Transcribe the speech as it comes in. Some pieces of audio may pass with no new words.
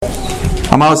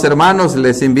Amados hermanos,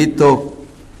 les invito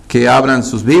que abran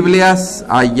sus Biblias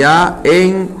allá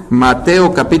en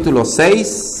Mateo capítulo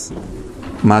 6.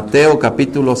 Mateo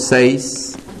capítulo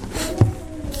 6.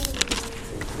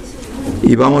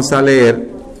 Y vamos a leer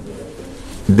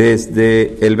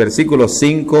desde el versículo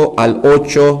 5 al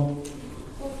 8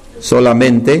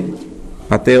 solamente.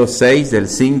 Mateo 6 del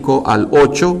 5 al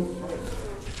 8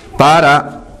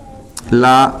 para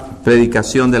la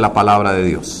predicación de la palabra de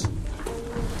Dios.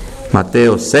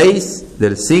 Mateo 6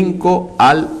 del 5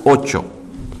 al 8.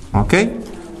 ¿Ok?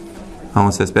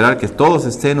 Vamos a esperar que todos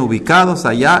estén ubicados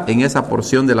allá en esa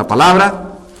porción de la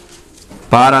palabra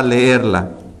para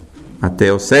leerla.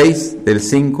 Mateo 6 del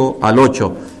 5 al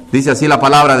 8. Dice así la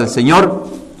palabra del Señor.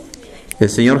 El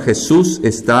Señor Jesús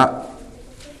está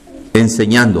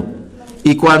enseñando.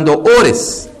 Y cuando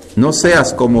ores, no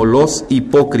seas como los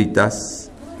hipócritas,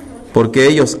 porque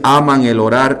ellos aman el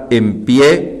orar en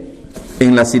pie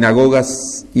en las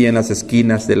sinagogas y en las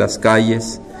esquinas de las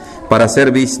calles, para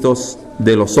ser vistos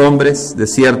de los hombres. De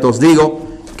cierto os digo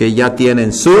que ya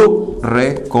tienen su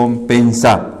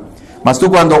recompensa. Mas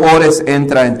tú, cuando ores,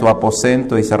 entra en tu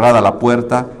aposento y cerrada la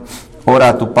puerta, ora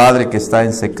a tu Padre que está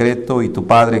en secreto, y tu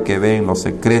Padre que ve en lo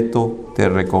secreto te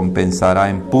recompensará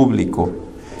en público.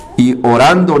 Y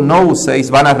orando no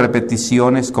uséis vanas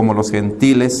repeticiones como los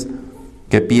gentiles,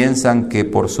 que piensan que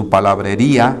por su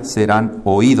palabrería serán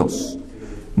oídos.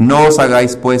 No os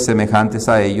hagáis pues semejantes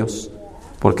a ellos,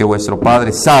 porque vuestro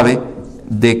Padre sabe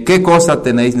de qué cosa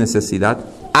tenéis necesidad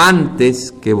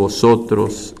antes que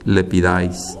vosotros le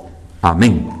pidáis.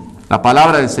 Amén. La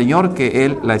palabra del Señor, que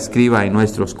Él la escriba en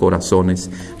nuestros corazones.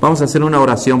 Vamos a hacer una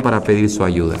oración para pedir su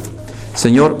ayuda.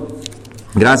 Señor,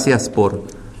 gracias por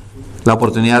la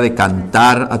oportunidad de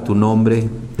cantar a tu nombre,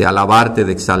 de alabarte,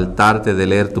 de exaltarte, de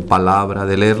leer tu palabra,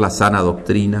 de leer la sana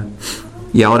doctrina.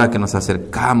 Y ahora que nos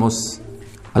acercamos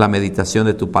a la meditación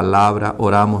de tu palabra,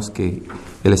 oramos que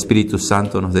el Espíritu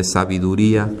Santo nos dé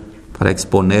sabiduría para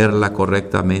exponerla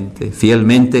correctamente,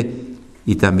 fielmente,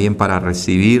 y también para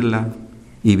recibirla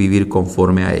y vivir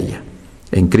conforme a ella.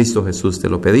 En Cristo Jesús te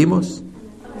lo pedimos.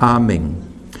 Amén.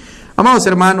 Amados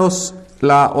hermanos,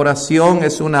 la oración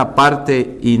es una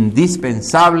parte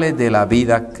indispensable de la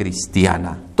vida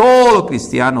cristiana. Todo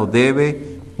cristiano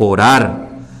debe orar.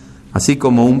 Así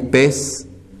como un pez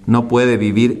no puede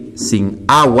vivir sin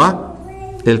agua,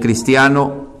 el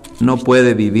cristiano no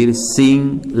puede vivir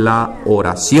sin la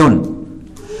oración.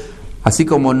 Así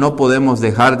como no podemos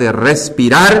dejar de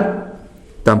respirar,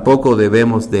 tampoco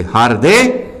debemos dejar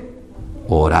de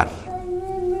orar.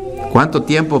 ¿Cuánto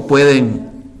tiempo pueden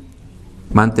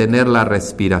mantener la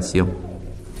respiración?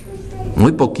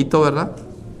 Muy poquito, ¿verdad?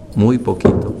 Muy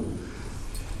poquito.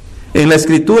 En la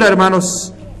Escritura,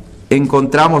 hermanos,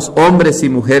 encontramos hombres y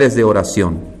mujeres de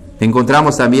oración.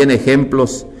 Encontramos también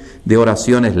ejemplos de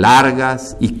oraciones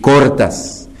largas y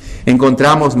cortas.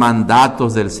 Encontramos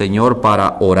mandatos del Señor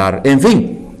para orar. En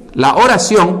fin, la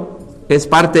oración es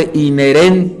parte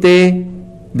inherente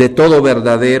de todo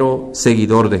verdadero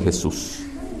seguidor de Jesús.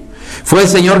 Fue el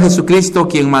Señor Jesucristo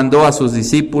quien mandó a sus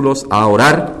discípulos a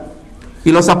orar,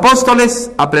 y los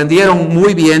apóstoles aprendieron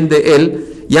muy bien de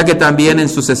Él, ya que también en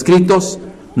sus escritos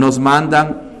nos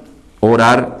mandan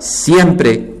orar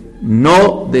siempre,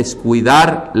 no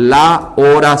descuidar la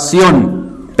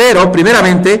oración. Pero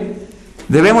primeramente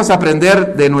debemos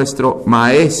aprender de nuestro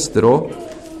maestro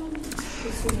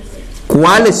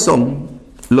cuáles son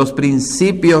los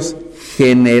principios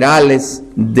generales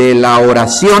de la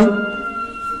oración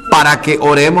para que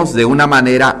oremos de una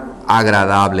manera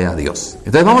agradable a Dios.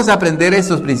 Entonces vamos a aprender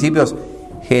esos principios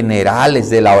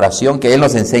generales de la oración que Él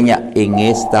nos enseña en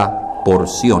esta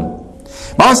porción.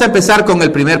 Vamos a empezar con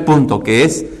el primer punto, que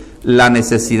es la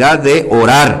necesidad de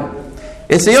orar.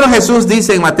 El Señor Jesús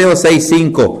dice en Mateo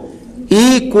 6:5,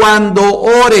 y cuando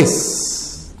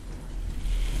ores.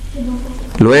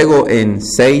 Luego en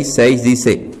 6:6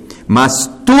 dice, mas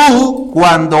tú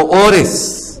cuando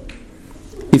ores.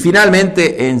 Y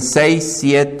finalmente en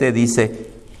 6:7 dice,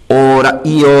 ora,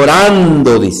 y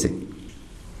orando dice.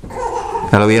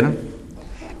 ¿Ya lo vieron?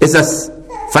 Esas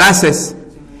frases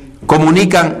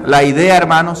comunican la idea,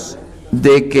 hermanos,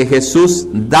 de que Jesús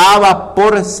daba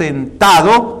por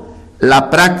sentado la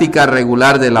práctica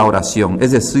regular de la oración.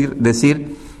 Es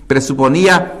decir,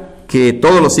 presuponía que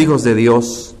todos los hijos de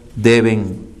Dios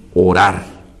deben orar.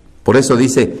 Por eso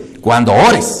dice, cuando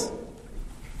ores.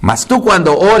 Mas tú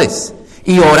cuando ores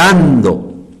y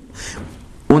orando.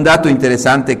 Un dato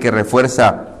interesante que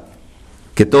refuerza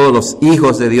que todos los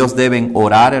hijos de Dios deben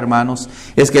orar, hermanos,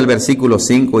 es que el versículo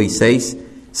 5 y 6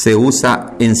 se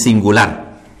usa en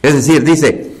singular. Es decir,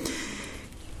 dice,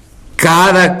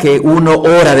 cada que uno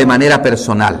ora de manera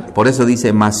personal. Por eso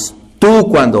dice, mas tú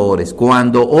cuando ores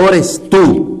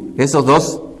tú. Esas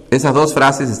dos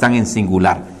frases están en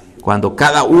singular. Cuando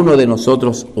cada uno de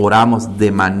nosotros oramos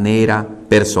de manera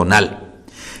personal.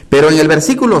 Pero en el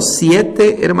versículo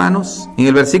 7, hermanos, en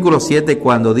el versículo 7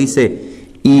 cuando dice,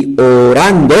 y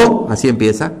orando, así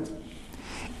empieza,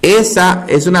 esa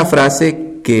es una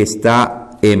frase que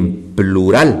está en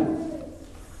plural.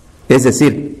 Es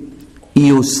decir,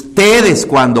 y ustedes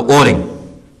cuando oren.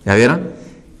 ¿Ya vieron?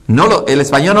 El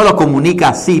español no lo comunica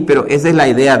así, pero esa es la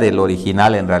idea del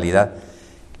original en realidad.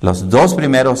 Los dos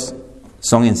primeros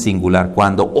son en singular.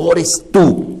 Cuando ores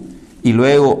tú. Y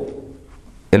luego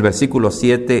el versículo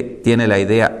 7 tiene la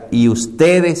idea, y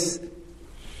ustedes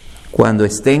cuando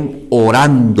estén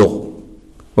orando.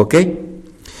 ¿Ok?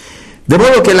 De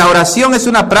modo que la oración es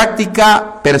una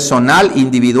práctica personal,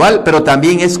 individual, pero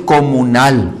también es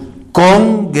comunal,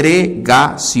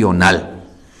 congregacional.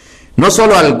 No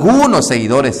solo algunos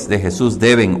seguidores de Jesús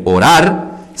deben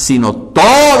orar, sino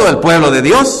todo el pueblo de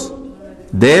Dios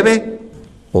debe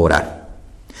orar.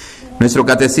 Nuestro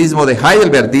catecismo de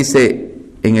Heidelberg dice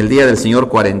en el Día del Señor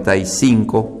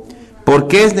 45, ¿por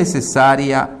qué es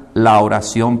necesaria la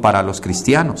oración para los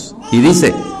cristianos? Y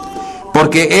dice,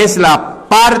 porque es la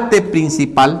parte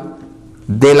principal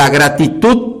de la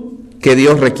gratitud que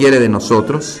Dios requiere de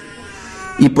nosotros,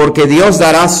 y porque Dios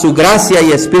dará su gracia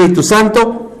y Espíritu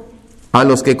Santo a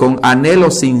los que con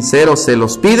anhelo sincero se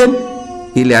los piden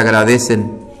y le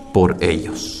agradecen por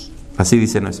ellos. Así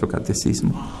dice nuestro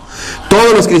catecismo.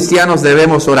 Todos los cristianos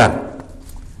debemos orar,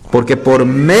 porque por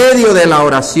medio de la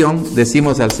oración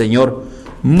decimos al Señor,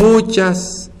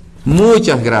 muchas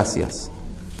gracias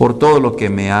por todo lo que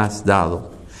me has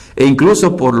dado, e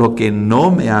incluso por lo que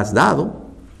no me has dado,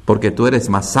 porque tú eres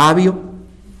más sabio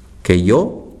que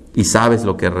yo y sabes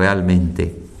lo que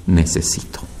realmente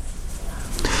necesito.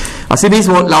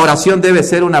 Asimismo, la oración debe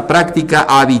ser una práctica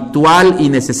habitual y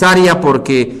necesaria,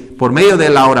 porque por medio de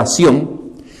la oración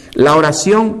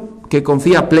que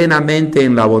confía plenamente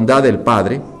en la bondad del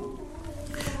Padre,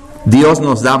 Dios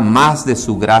nos da más de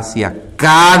su gracia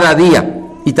cada día.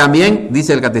 Y también,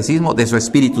 dice el catecismo, de su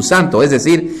Espíritu Santo. Es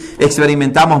decir,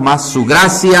 experimentamos más su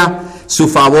gracia, su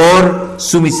favor,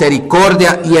 su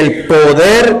misericordia y el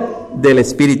poder del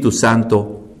Espíritu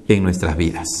Santo en nuestras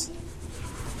vidas.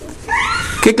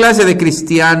 ¿Qué clase de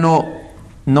cristiano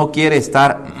no quiere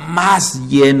estar más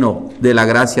lleno de la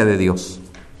gracia de Dios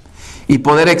y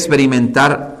poder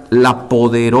experimentar la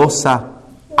poderosa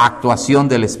actuación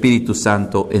del Espíritu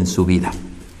Santo en su vida?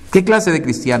 ¿Qué clase de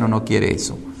cristiano no quiere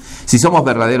eso? Si somos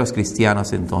verdaderos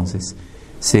cristianos, entonces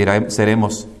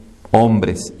seremos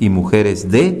hombres y mujeres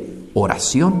de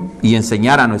oración, y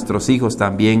enseñar a nuestros hijos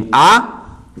también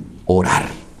a orar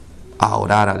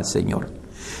al Señor.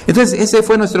 Entonces, ese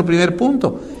fue nuestro primer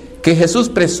punto, que Jesús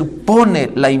presupone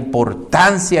la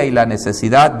importancia y la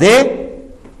necesidad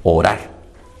de orar.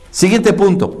 Siguiente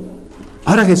punto.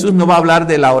 Ahora Jesús nos va a hablar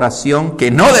de la oración que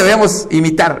no debemos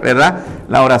imitar, ¿verdad?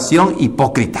 La oración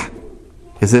hipócrita.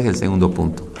 Ese es el segundo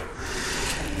punto.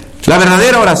 La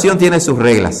verdadera oración tiene sus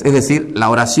reglas, es decir, la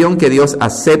oración que Dios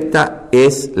acepta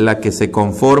es la que se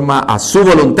conforma a su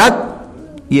voluntad,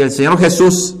 y el Señor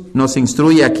Jesús nos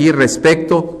instruye aquí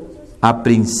respecto a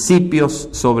principios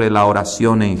sobre la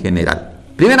oración en general.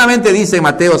 Primeramente dice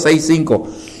Mateo 6:5,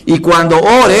 y cuando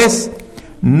ores,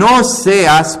 no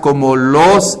seas como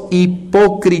los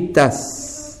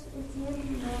hipócritas.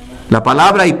 La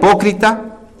palabra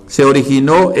hipócrita se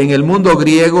originó en el mundo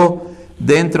griego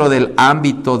dentro del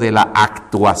ámbito de la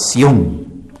actuación.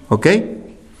 ¿Ok?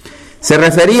 Se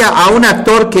refería a un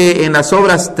actor que en las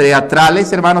obras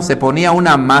teatrales, hermanos, se ponía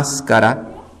una máscara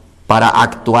para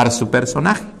actuar su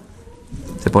personaje.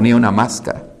 Se ponía una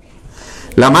máscara.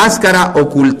 La máscara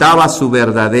ocultaba su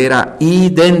verdadera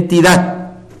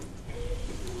identidad.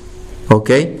 ¿Ok?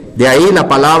 De ahí la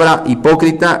palabra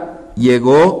hipócrita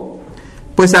llegó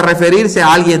pues a referirse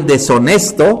a alguien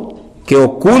deshonesto que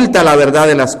oculta la verdad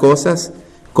de las cosas,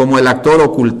 como el actor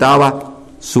ocultaba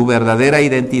su verdadera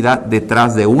identidad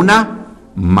detrás de una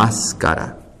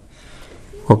máscara.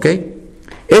 ¿Ok?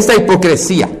 Esta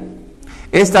hipocresía,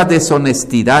 esta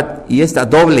deshonestidad y esta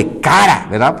doble cara,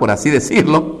 ¿verdad? Por así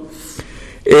decirlo,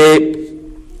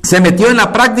 se metió en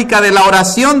la práctica de la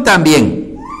oración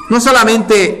también. No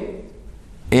solamente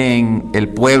en el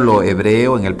pueblo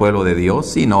hebreo, en el pueblo de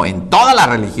Dios, sino en todas las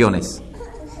religiones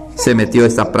se metió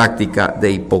esta práctica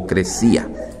de hipocresía.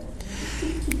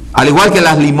 Al igual que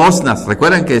las limosnas,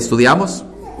 ¿recuerdan que estudiamos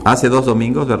hace 2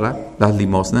 domingos, verdad? Las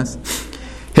limosnas.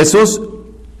 Jesús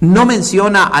no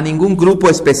menciona a ningún grupo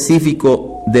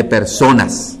específico de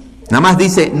personas. Nada más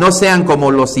dice, no sean como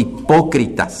los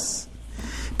hipócritas.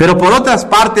 Pero por otras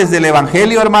partes del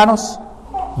Evangelio, hermanos,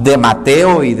 de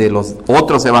Mateo y de los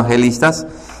otros evangelistas,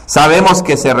 sabemos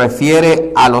que se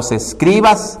refiere a los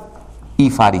escribas y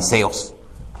fariseos.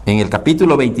 En el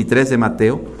capítulo 23 de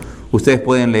Mateo, ustedes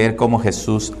pueden leer cómo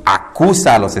Jesús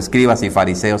acusa a los escribas y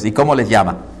fariseos. ¿Y cómo les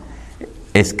llama?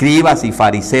 Escribas y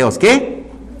fariseos, ¿qué?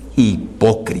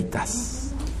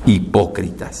 Hipócritas.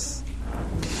 Hipócritas.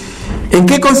 ¿En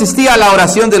qué consistía la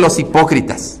oración de los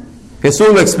hipócritas? Jesús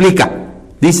lo explica.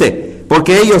 Dice,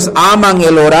 porque ellos aman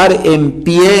el orar en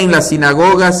pie en las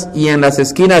sinagogas y en las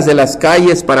esquinas de las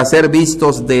calles para ser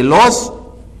vistos de los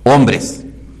hombres.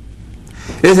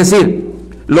 Es decir,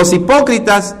 los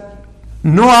hipócritas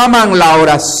no aman la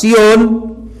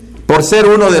oración por ser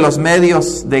uno de los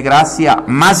medios de gracia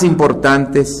más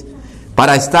importantes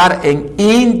para estar en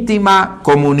íntima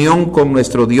comunión con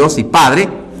nuestro Dios y Padre,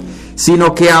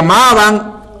 sino que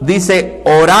amaban, dice,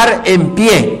 orar en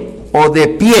pie o de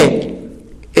pie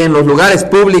en los lugares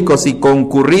públicos y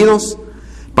concurridos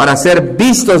para ser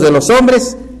vistos de los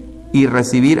hombres y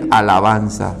recibir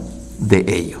alabanza de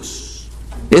ellos.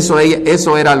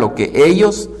 Eso era lo que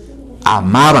ellos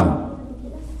amaban.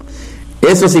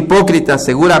 Esos hipócritas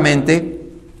seguramente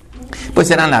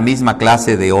pues eran la misma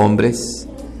clase de hombres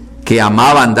que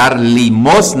amaban dar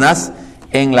limosnas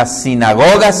en las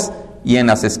sinagogas y en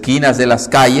las esquinas de las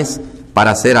calles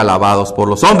para ser alabados por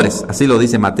los hombres. Así lo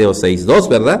dice Mateo 6:2,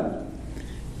 ¿verdad?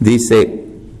 Dice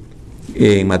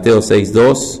en Mateo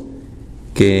 6:2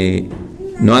 que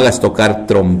no hagas tocar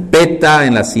trompeta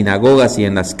en las sinagogas y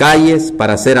en las calles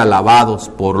para ser alabados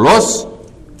por los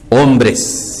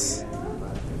hombres.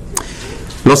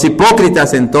 Los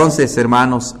hipócritas entonces,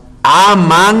 hermanos,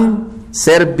 aman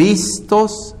ser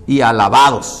vistos y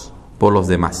alabados por los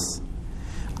demás.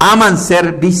 Aman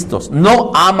ser vistos,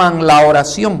 no aman la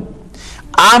oración.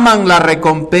 Aman la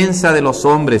recompensa de los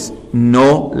hombres,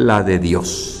 no la de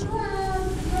Dios.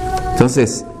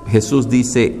 Entonces Jesús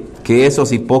dice que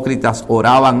esos hipócritas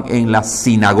oraban en las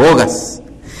sinagogas.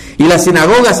 Y las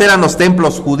sinagogas eran los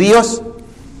templos judíos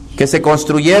que se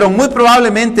construyeron muy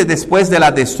probablemente después de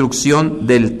la destrucción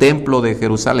del templo de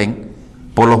Jerusalén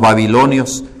por los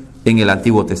babilonios en el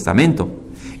Antiguo Testamento.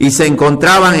 Y se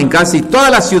encontraban en casi todas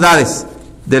las ciudades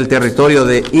del territorio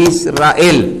de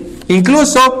Israel.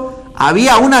 Incluso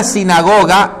había una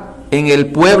sinagoga en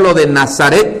el pueblo de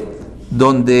Nazaret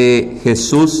donde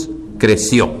Jesús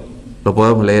creció. Lo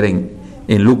podemos leer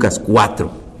en Lucas 4.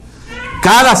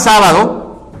 Cada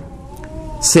sábado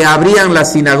se abrían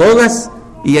las sinagogas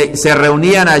y se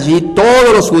reunían allí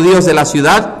todos los judíos de la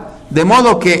ciudad, de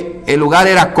modo que el lugar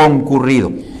era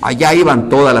concurrido. Allá iban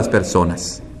todas las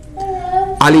personas.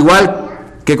 Al igual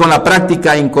que con la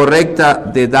práctica incorrecta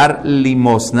de dar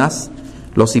limosnas,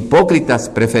 los hipócritas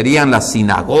preferían las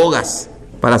sinagogas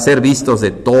para ser vistos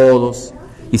de todos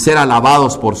y ser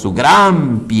alabados por su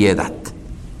gran piedad.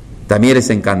 También les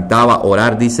encantaba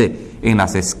orar, dice, en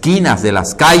las esquinas de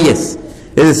las calles,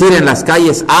 es decir, en las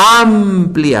calles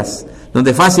amplias,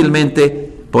 donde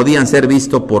fácilmente podían ser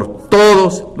vistos por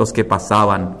todos los que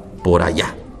pasaban por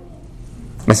allá.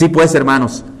 Así pues,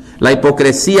 hermanos, la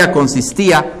hipocresía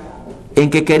consistía en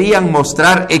que querían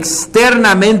mostrar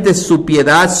externamente su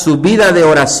piedad, su vida de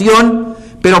oración,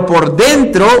 pero por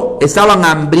dentro estaban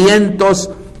hambrientos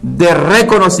de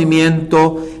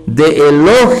reconocimiento, de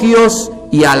elogios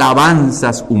y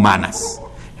alabanzas humanas.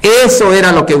 Eso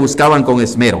era lo que buscaban con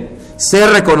esmero, ser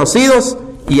reconocidos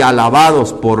y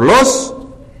alabados por los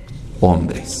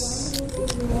hombres.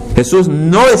 Jesús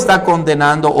no está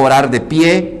condenando orar de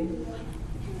pie,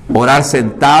 orar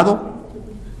sentado.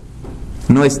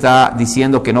 No está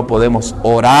diciendo que no podemos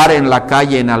orar en la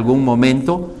calle en algún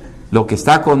momento. Lo que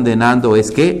está condenando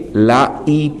es que la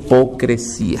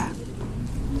hipocresía,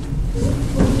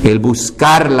 el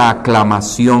buscar la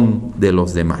aclamación de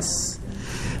los demás.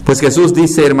 Pues Jesús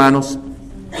dice, hermanos,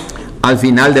 al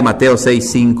final de Mateo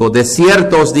 6:5, de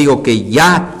cierto os digo que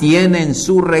ya tienen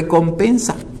su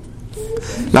recompensa.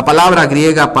 La palabra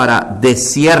griega para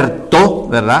desierto,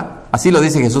 ¿verdad? Así lo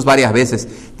dice Jesús varias veces.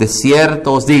 De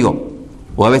cierto os digo.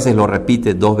 O a veces lo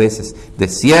repite 2 veces. De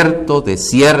cierto,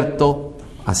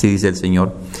 así dice el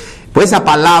Señor. Pues esa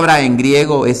palabra en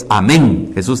griego es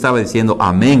amén. Jesús estaba diciendo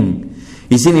amén.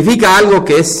 Y significa algo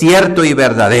que es cierto y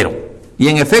verdadero. Y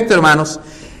en efecto, hermanos,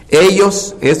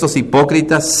 ellos, estos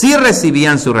hipócritas, sí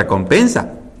recibían su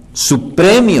recompensa, su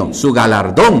premio, su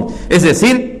galardón. Es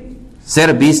decir,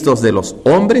 ser vistos de los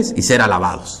hombres y ser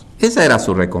alabados. Esa era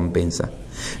su recompensa.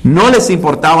 No les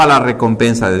importaba la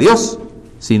recompensa de Dios,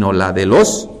 sino la de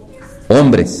los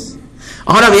hombres.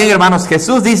 Ahora bien, hermanos,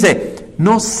 Jesús dice,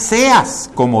 no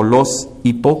seas como los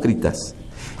hipócritas.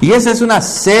 Y esa es una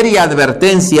seria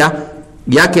advertencia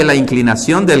ya que la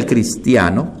inclinación del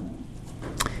cristiano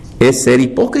es ser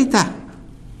hipócrita,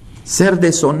 ser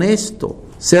deshonesto,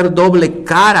 ser doble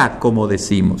cara, como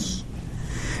decimos.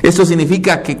 Esto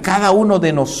significa que cada uno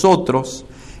de nosotros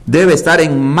debe estar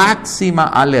en máxima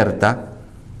alerta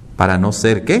para no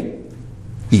ser, ¿qué?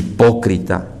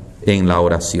 Hipócrita en la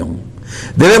oración.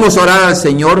 Debemos orar al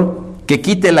Señor que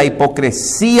quite la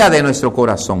hipocresía de nuestro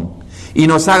corazón y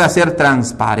nos haga ser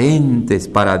transparentes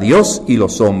para Dios y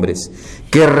los hombres,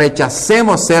 que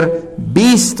rechacemos ser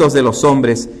vistos de los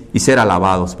hombres y ser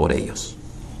alabados por ellos.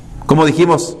 Como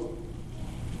dijimos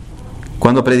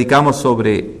cuando predicamos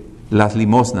sobre las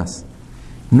limosnas,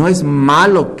 no es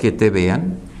malo que te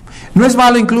vean, no es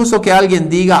malo incluso que alguien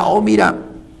diga, oh mira,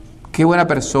 qué buena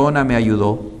persona me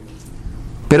ayudó,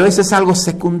 pero eso es algo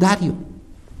secundario.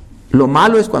 Lo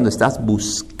malo es cuando estás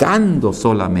buscando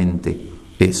solamente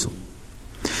eso.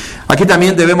 Aquí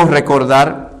también debemos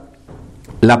recordar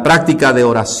la práctica de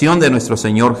oración de nuestro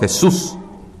Señor Jesús.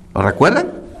 ¿Lo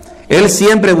recuerdan? Él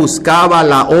siempre buscaba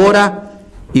la hora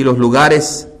y los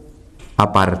lugares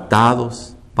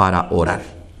apartados para orar.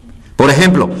 Por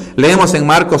ejemplo, leemos en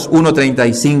Marcos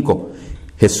 1:35,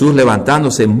 Jesús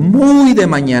levantándose muy de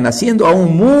mañana, siendo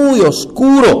aún muy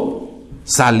oscuro,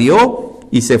 salió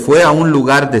y se fue a un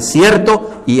lugar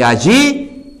desierto y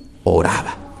allí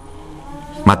oraba.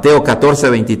 Mateo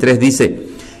 14:23 dice,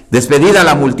 despedida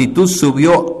la multitud,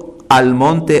 subió al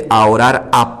monte a orar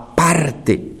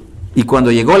aparte, y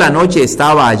cuando llegó la noche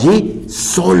estaba allí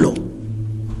solo.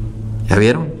 ¿Ya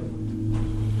vieron?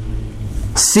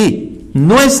 Sí,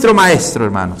 nuestro maestro,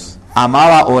 hermanos,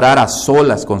 amaba orar a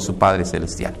solas con su Padre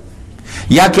Celestial,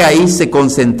 ya que ahí se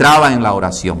concentraba en la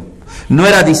oración. No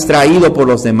era distraído por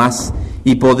los demás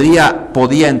y podía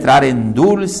entrar en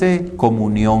dulce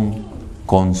comunión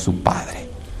con su Padre.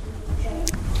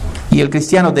 Y el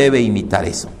cristiano debe imitar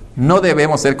eso. No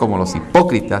debemos ser como los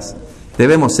hipócritas,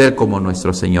 debemos ser como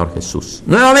nuestro Señor Jesús.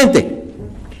 Nuevamente,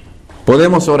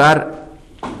 podemos orar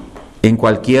en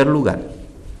cualquier lugar.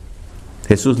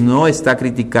 Jesús no está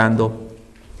criticando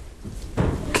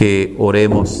que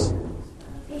oremos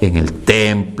en el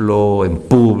templo, en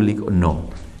público, no.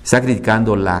 Está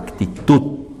criticando la actitud,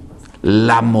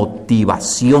 la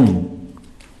motivación,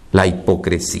 la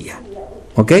hipocresía.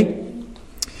 ¿Ok?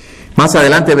 Más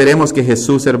adelante veremos que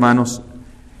Jesús, hermanos,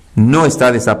 no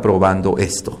está desaprobando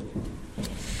esto,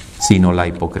 sino la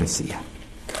hipocresía.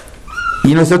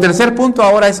 Y nuestro tercer punto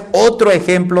ahora es otro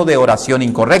ejemplo de oración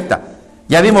incorrecta.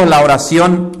 Ya vimos la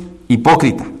oración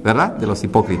hipócrita, ¿verdad? De los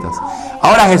hipócritas.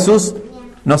 Ahora Jesús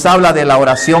nos habla de la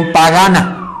oración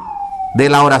pagana, de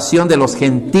la oración de los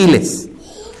gentiles.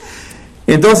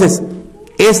 Entonces,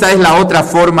 esta es la otra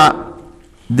forma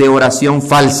de oración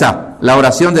falsa, la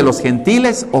oración de los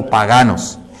gentiles o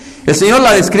paganos. El Señor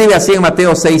la describe así en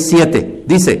Mateo 6:7.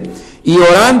 Dice, y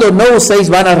orando no uséis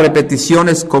vanas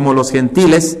repeticiones como los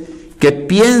gentiles, que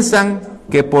piensan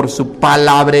que por su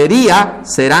palabrería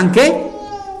serán, ¿qué?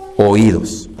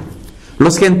 Oídos.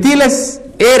 Los gentiles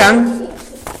eran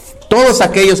todos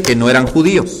aquellos que no eran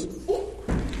judíos.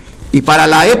 Y para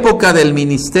la época del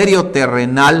ministerio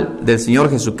terrenal del Señor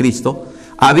Jesucristo,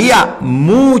 había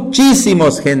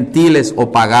muchísimos gentiles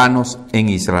o paganos en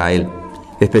Israel,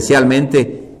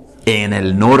 especialmente en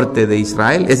el norte de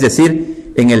Israel, es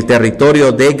decir, en el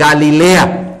territorio de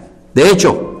Galilea. De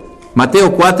hecho,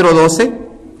 Mateo 4:12,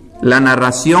 la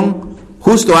narración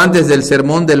justo antes del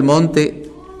Sermón del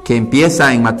Monte, que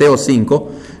empieza en Mateo 5,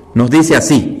 nos dice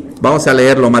así. Vamos a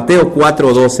leerlo. Mateo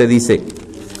 4:12 dice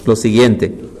lo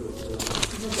siguiente.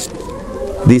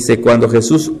 Dice, cuando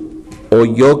Jesús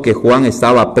oyó que Juan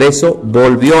estaba preso,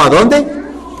 volvió ¿a dónde?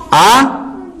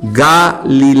 A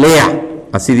Galilea.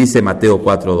 Así dice Mateo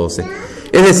 4:12.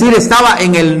 Es decir, estaba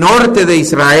en el norte de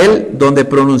Israel donde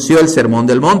pronunció el Sermón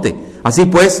del Monte. Así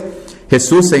pues,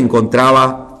 Jesús se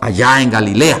encontraba allá en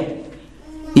Galilea.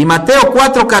 Y Mateo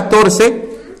 4:14,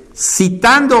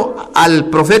 citando al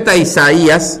profeta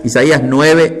Isaías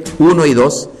 9:1 y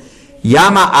 2,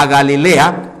 llama a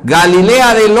Galilea,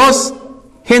 Galilea de los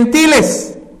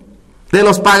gentiles, de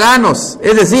los paganos.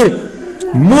 Es decir,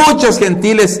 muchos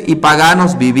gentiles y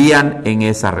paganos vivían en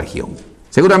esa región.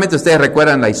 Seguramente ustedes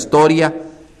recuerdan la historia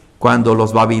cuando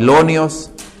los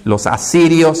babilonios, los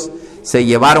asirios, se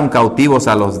llevaron cautivos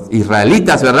a los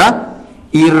israelitas, ¿verdad?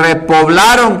 Y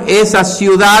repoblaron esas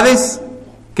ciudades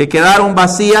que quedaron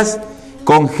vacías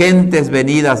con gentes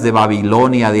venidas de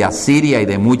Babilonia, de Asiria y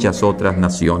de muchas otras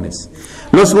naciones.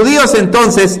 Los judíos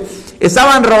entonces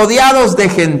estaban rodeados de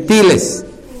gentiles,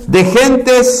 de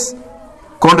gentes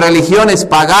con religiones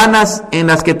paganas en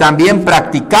las que también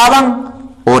practicaban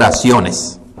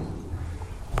oraciones.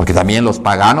 Porque también los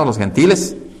paganos, los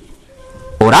gentiles,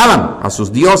 oraban a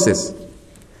sus dioses.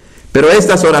 Pero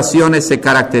estas oraciones se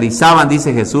caracterizaban,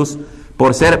 dice Jesús,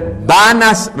 por ser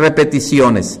vanas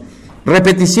repeticiones.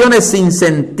 Repeticiones sin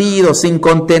sentido, sin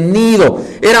contenido.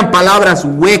 Eran palabras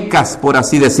huecas, por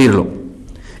así decirlo.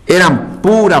 Eran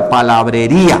pura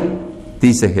palabrería,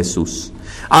 dice Jesús.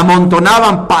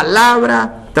 Amontonaban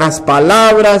palabra tras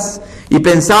palabras y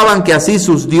pensaban que así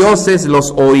sus dioses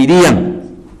los oirían.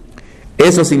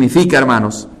 Eso significa,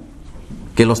 hermanos,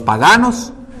 que los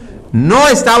paganos no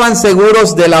estaban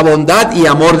seguros de la bondad y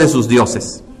amor de sus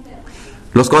dioses.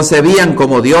 Los concebían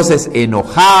como dioses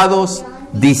enojados,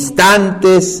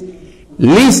 distantes,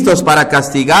 listos para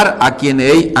castigar a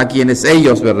quienes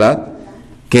ellos, ¿verdad?,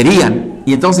 querían,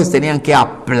 y entonces tenían que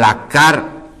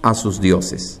aplacar a sus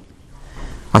dioses.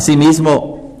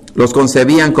 Asimismo, los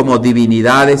concebían como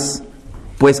divinidades,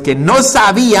 pues que no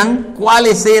sabían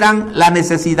cuáles eran las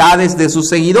necesidades de sus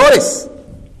seguidores.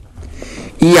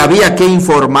 Y había que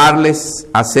informarles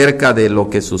acerca de lo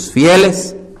que sus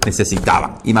fieles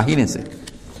necesitaban. Imagínense,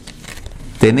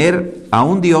 tener a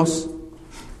un Dios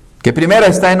que primero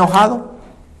está enojado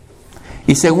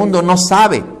y segundo no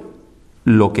sabe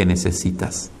lo que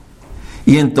necesitas.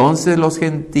 Y entonces los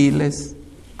gentiles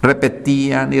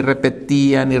repetían y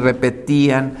repetían y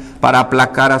repetían para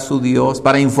aplacar a su Dios,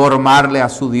 para informarle a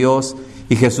su Dios.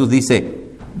 Y Jesús dice,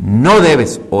 no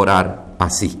debes orar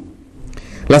así.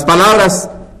 Las palabras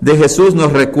de Jesús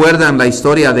nos recuerdan la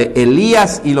historia de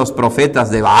Elías y los profetas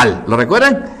de Baal. ¿Lo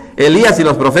recuerdan? Elías y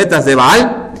los profetas de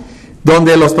Baal,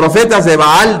 donde los profetas de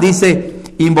Baal, dice,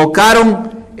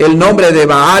 invocaron el nombre de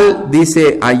Baal,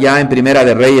 dice allá en Primera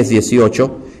de Reyes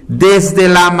 18, desde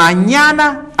la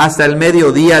mañana hasta el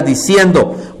mediodía,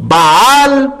 diciendo,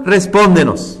 Baal,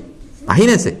 respóndenos.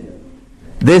 Imagínense,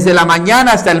 desde la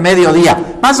mañana hasta el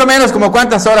mediodía. Más o menos, como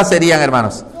 ¿cuántas horas serían,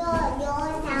 hermanos?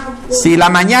 Si la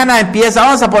mañana empieza,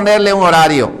 vamos a ponerle un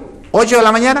horario, 8 de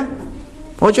la mañana,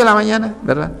 8 de la mañana,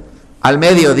 ¿verdad? Al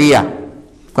mediodía,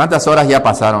 ¿cuántas horas ya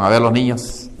pasaron? A ver, los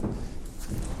niños,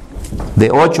 de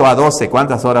 8 a 12,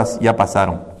 ¿cuántas horas ya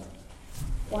pasaron?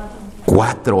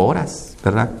 4 horas,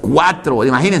 ¿verdad? 4,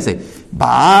 imagínense,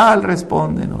 Baal,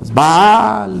 respóndenos,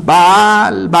 Baal,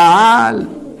 Baal, Baal,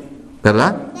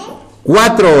 ¿verdad?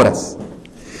 4 horas.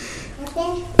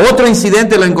 Otro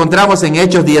incidente lo encontramos en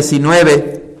Hechos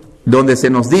 19, donde se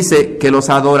nos dice que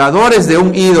los adoradores de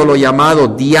un ídolo llamado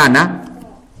Diana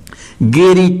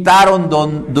gritaron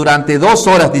durante 2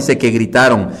 horas, dice que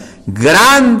gritaron,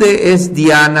 grande es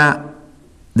Diana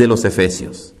de los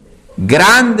Efesios,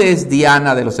 grande es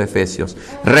Diana de los Efesios.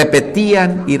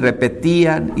 Repetían y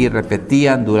repetían y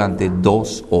repetían durante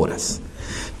 2 horas.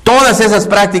 Todas esas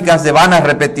prácticas de vanas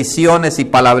repeticiones y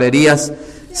palabrerías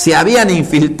se habían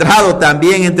infiltrado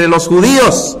también entre los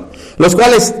judíos, los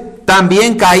cuales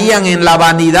también caían en la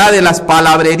vanidad de las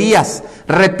palabrerías,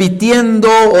 repitiendo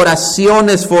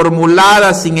oraciones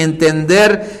formuladas sin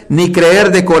entender ni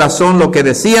creer de corazón lo que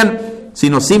decían,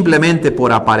 sino simplemente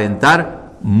por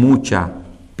aparentar mucha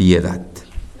piedad.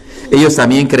 Ellos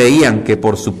también creían que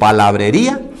por su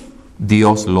palabrería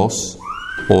Dios los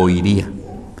oiría.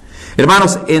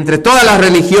 Hermanos, entre todas las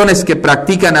religiones que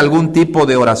practican algún tipo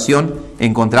de oración,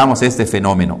 encontramos este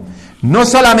fenómeno. No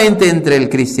solamente entre el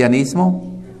cristianismo,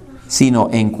 sino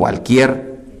en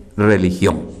cualquier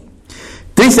religión.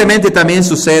 Tristemente también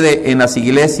sucede en las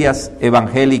iglesias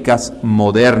evangélicas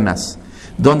modernas,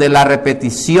 donde la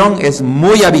repetición es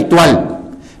muy habitual.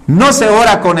 No se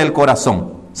ora con el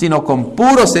corazón, sino con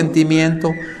puro sentimiento,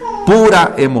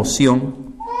 pura emoción.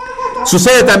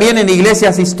 Sucede también en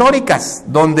iglesias históricas,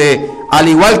 donde, al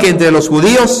igual que entre los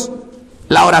judíos,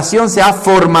 la oración se ha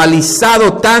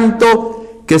formalizado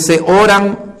tanto que se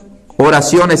oran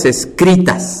oraciones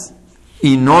escritas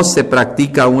y no se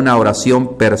practica una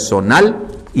oración personal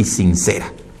y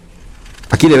sincera.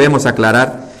 Aquí debemos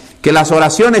aclarar que las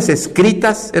oraciones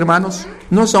escritas, hermanos,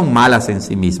 no son malas en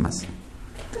sí mismas.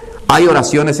 Hay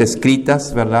oraciones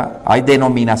escritas, ¿verdad? Hay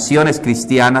denominaciones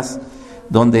cristianas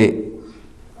donde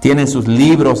tienen sus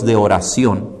libros de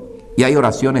oración y hay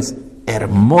oraciones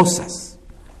hermosas,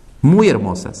 muy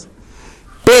hermosas.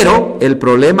 Pero el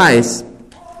problema es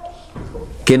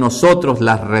que nosotros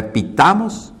las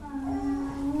repitamos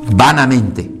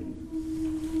vanamente,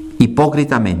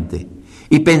 hipócritamente,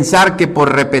 y pensar que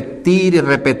por repetir y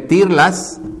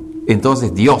repetirlas,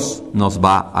 entonces Dios nos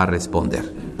va a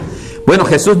responder. Bueno,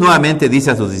 Jesús nuevamente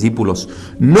dice a sus discípulos,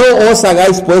 no os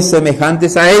hagáis pues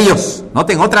semejantes a ellos.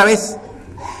 Noten otra vez.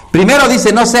 Primero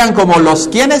dice, no sean como los,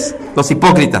 ¿quiénes? Los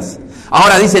hipócritas.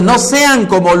 Ahora dice, no sean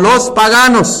como los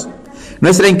paganos.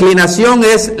 Nuestra inclinación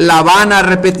es la vana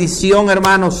repetición,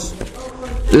 hermanos,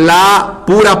 la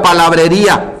pura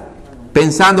palabrería.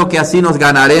 pensando que así nos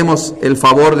ganaremos el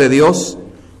favor de Dios,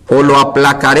 o lo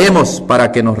aplacaremos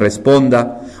para que nos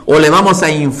responda, o le vamos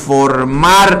a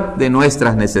informar de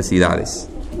nuestras necesidades.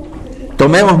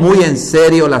 Tomemos muy en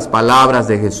serio las palabras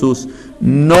de Jesús.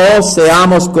 No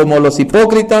seamos como los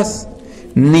hipócritas,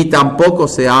 ni tampoco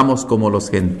seamos como los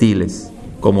gentiles,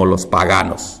 como los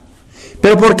paganos.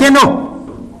 ¿Pero por qué no?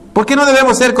 ¿Por qué no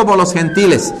debemos ser como los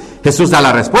gentiles? Jesús da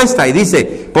la respuesta y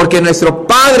dice, porque nuestro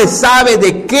Padre sabe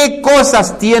de qué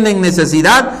cosas tienen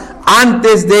necesidad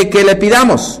antes de que le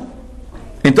pidamos.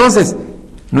 Entonces,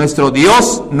 nuestro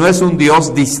Dios no es un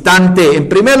Dios distante. En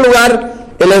primer lugar,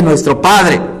 Él es nuestro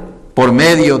Padre, por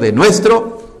medio de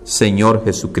nuestro Señor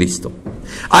Jesucristo.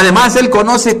 Además, Él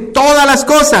conoce todas las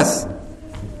cosas.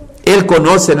 Él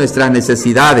conoce nuestras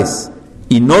necesidades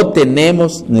y no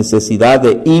tenemos necesidad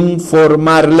de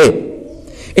informarle.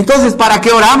 Entonces, ¿para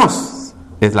qué oramos?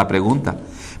 Es la pregunta.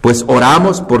 Pues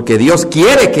oramos porque Dios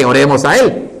quiere que oremos a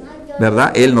Él,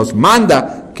 ¿verdad? Él nos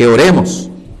manda que oremos.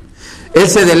 Él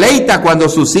se deleita cuando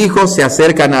sus hijos se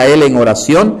acercan a Él en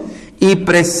oración y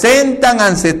presentan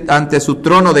ante su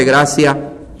trono de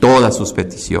gracia todas sus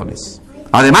peticiones.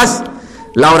 Además,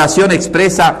 la oración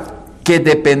expresa que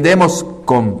dependemos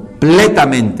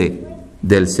completamente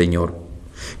del Señor.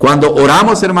 Cuando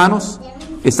oramos, hermanos,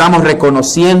 estamos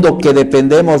reconociendo que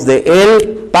dependemos de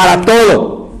Él para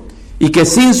todo y que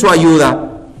sin su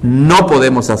ayuda no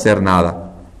podemos hacer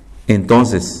nada.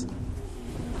 Entonces,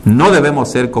 no debemos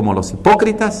ser como los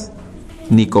hipócritas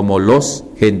ni como los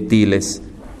gentiles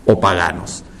o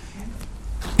paganos.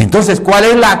 Entonces, ¿cuál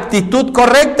es la actitud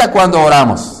correcta cuando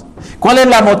oramos? ¿Cuál es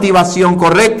la motivación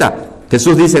correcta?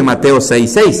 Jesús dice en Mateo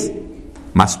 6:6,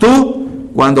 mas tú,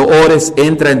 cuando ores,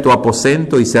 entra en tu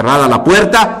aposento y cerrada la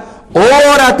puerta,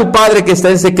 ora a tu Padre que está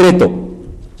en secreto,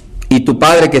 y tu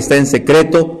Padre que está en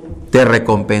secreto te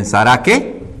recompensará,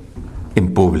 ¿qué?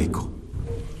 En público.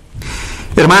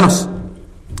 Hermanos,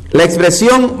 la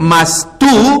expresión mas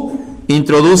tú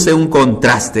introduce un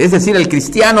contraste, es decir, el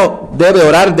cristiano debe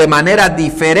orar de manera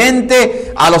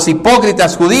diferente a los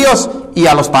hipócritas judíos y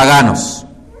a los paganos.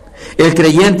 El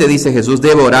creyente, dice Jesús,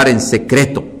 debe orar en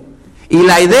secreto. Y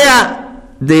la idea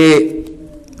de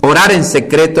orar en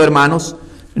secreto, hermanos,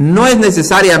 no es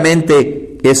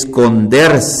necesariamente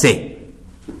esconderse.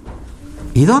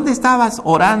 ¿Y dónde estabas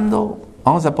orando?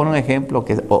 Vamos a poner un ejemplo,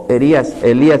 que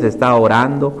Elías está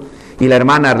orando y la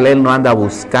hermana Arlel no anda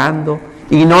buscando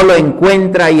y no lo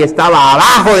encuentra y estaba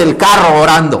abajo del carro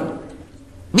orando,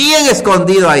 bien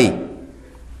escondido ahí,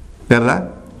 ¿verdad?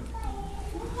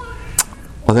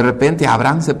 O de repente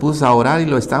Abraham se puso a orar y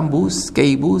lo están busque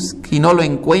y no lo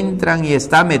encuentran y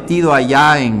está metido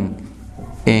allá en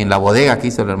la bodega que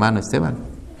hizo el hermano Esteban.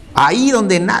 Ahí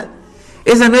donde nada.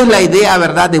 Esa no es la idea,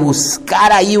 ¿verdad? De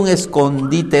buscar ahí un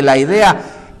escondite. La idea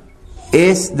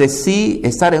es de sí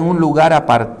estar en un lugar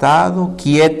apartado,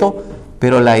 quieto,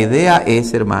 pero la idea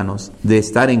es, hermanos, de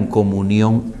estar en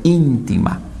comunión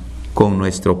íntima con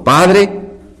nuestro Padre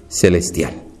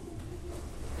Celestial.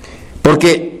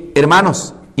 Porque,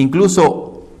 hermanos,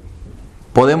 incluso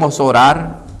podemos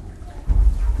orar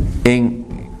en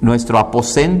nuestro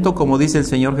aposento, como dice el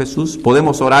Señor Jesús.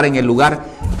 Podemos orar en el lugar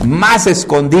más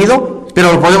escondido,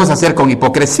 pero lo podemos hacer con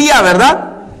hipocresía,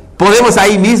 ¿verdad? Podemos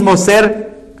ahí mismo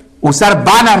usar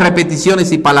vanas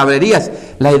repeticiones y palabrerías.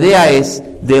 La idea es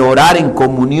de orar en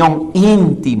comunión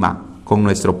íntima con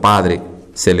nuestro Padre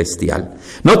Celestial.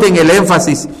 Noten el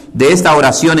énfasis de esta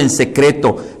oración en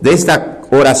secreto, de esta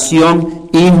oración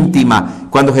íntima.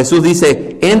 Cuando Jesús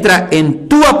dice, entra en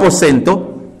tu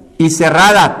aposento y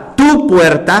cerrada tu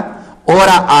puerta,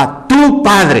 ora a tu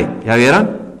Padre. ¿Ya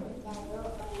vieron?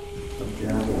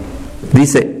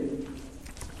 Dice,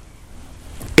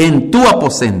 en tu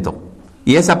aposento.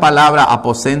 Y esa palabra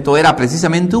aposento era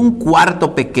precisamente un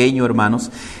cuarto pequeño, hermanos.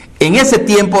 En ese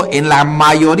tiempo, en la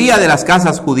mayoría de las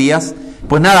casas judías,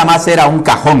 pues nada más era un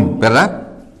cajón, ¿verdad?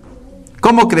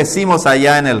 ¿Cómo crecimos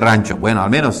allá en el rancho? Bueno,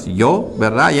 al menos yo,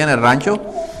 ¿verdad? Allá en el rancho,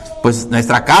 pues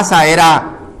nuestra casa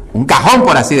era un cajón,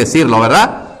 por así decirlo,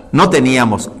 ¿verdad? No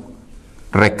teníamos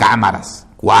recámaras,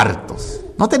 cuartos,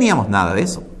 no teníamos nada de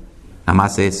eso. Nada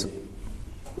más eso.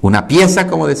 Una pieza,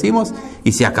 como decimos,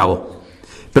 y se acabó.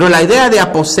 Pero la idea de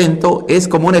aposento es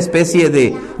como una especie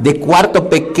de cuarto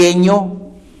pequeño,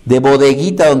 de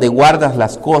bodeguita donde guardas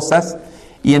las cosas.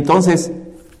 Y entonces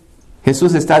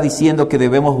Jesús está diciendo que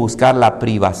debemos buscar la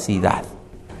privacidad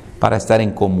para estar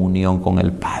en comunión con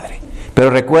el Padre.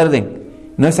 Pero recuerden,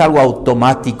 no es algo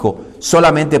automático,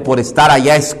 solamente por estar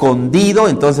allá escondido,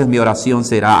 entonces mi oración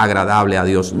será agradable a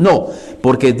Dios. No,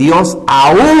 porque Dios,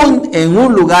 aún en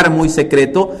un lugar muy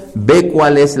secreto, ve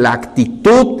cuál es la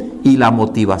actitud y la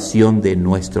motivación de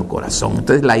nuestro corazón.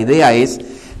 Entonces la idea es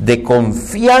de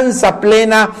confianza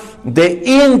plena, de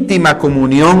íntima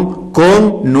comunión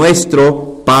con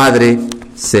nuestro Padre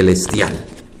Celestial.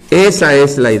 Esa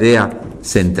es la idea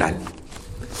central.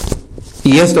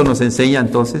 Y esto nos enseña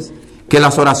entonces que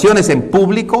las oraciones en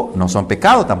público no son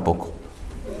pecado tampoco.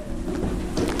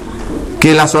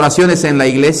 Que las oraciones en la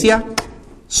iglesia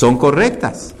son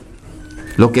correctas.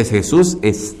 Lo que Jesús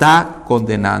está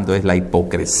condenando es la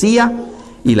hipocresía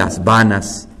y las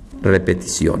vanas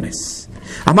repeticiones.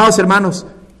 Amados hermanos,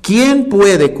 ¿quién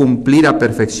puede cumplir a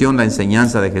perfección la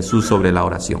enseñanza de Jesús sobre la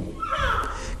oración?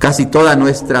 Casi toda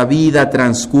nuestra vida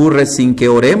transcurre sin que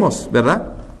oremos,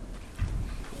 ¿verdad?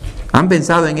 ¿Han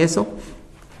pensado en eso?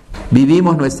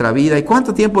 Vivimos nuestra vida. ¿Y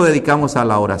cuánto tiempo dedicamos a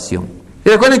la oración? Y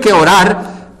recuerden que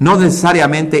orar no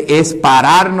necesariamente es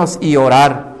pararnos y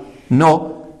orar,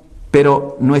 no,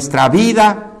 pero nuestra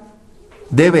vida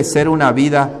debe ser una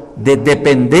vida de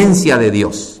dependencia de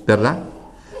Dios, ¿verdad?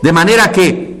 De manera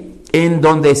que en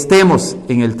donde estemos,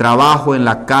 en el trabajo, en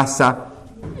la casa,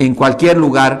 en cualquier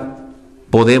lugar,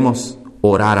 podemos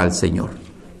orar al Señor.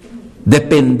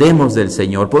 Dependemos del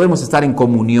Señor, podemos estar en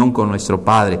comunión con nuestro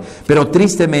Padre, pero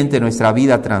tristemente nuestra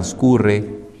vida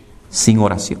transcurre sin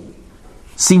oración,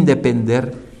 sin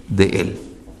depender de Él.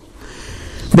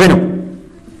 Bueno,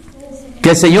 que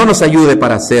el Señor nos ayude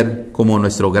para ser como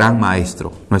nuestro gran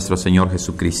Maestro, nuestro Señor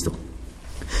Jesucristo.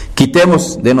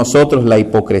 Quitemos de nosotros la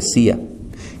hipocresía,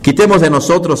 quitemos de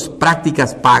nosotros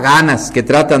prácticas paganas que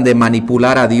tratan de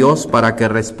manipular a Dios para que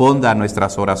responda a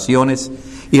nuestras oraciones.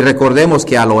 Y recordemos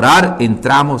que al orar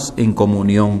entramos en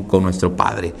comunión con nuestro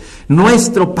Padre.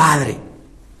 Nuestro Padre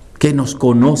que nos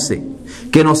conoce,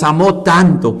 que nos amó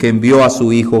tanto que envió a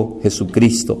su Hijo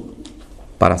Jesucristo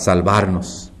para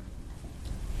salvarnos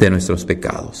de nuestros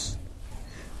pecados.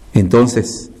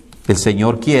 Entonces, el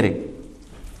Señor quiere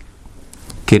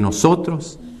que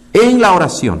nosotros en la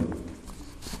oración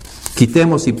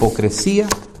quitemos hipocresía,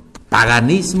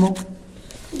 paganismo,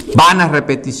 vanas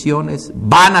repeticiones,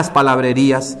 vanas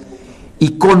palabrerías,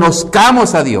 y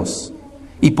conozcamos a Dios,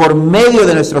 y por medio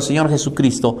de nuestro Señor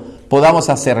Jesucristo podamos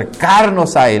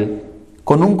acercarnos a Él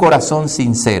con un corazón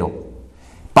sincero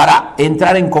para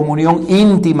entrar en comunión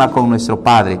íntima con nuestro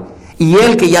Padre, y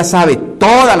Él, que ya sabe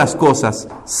todas las cosas,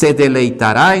 se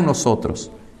deleitará en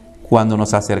nosotros cuando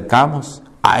nos acercamos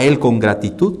a Él con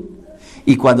gratitud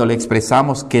y cuando le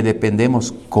expresamos que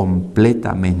dependemos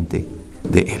completamente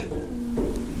de Él.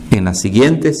 En las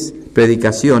siguientes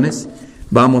predicaciones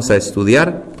vamos a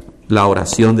estudiar la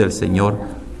oración del Señor,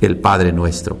 el Padre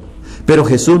Nuestro. Pero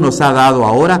Jesús nos ha dado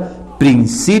ahora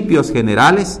principios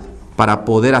generales para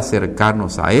poder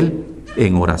acercarnos a Él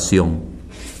en oración.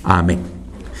 Amén.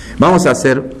 Vamos a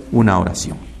hacer una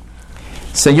oración.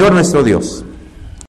 Señor nuestro Dios,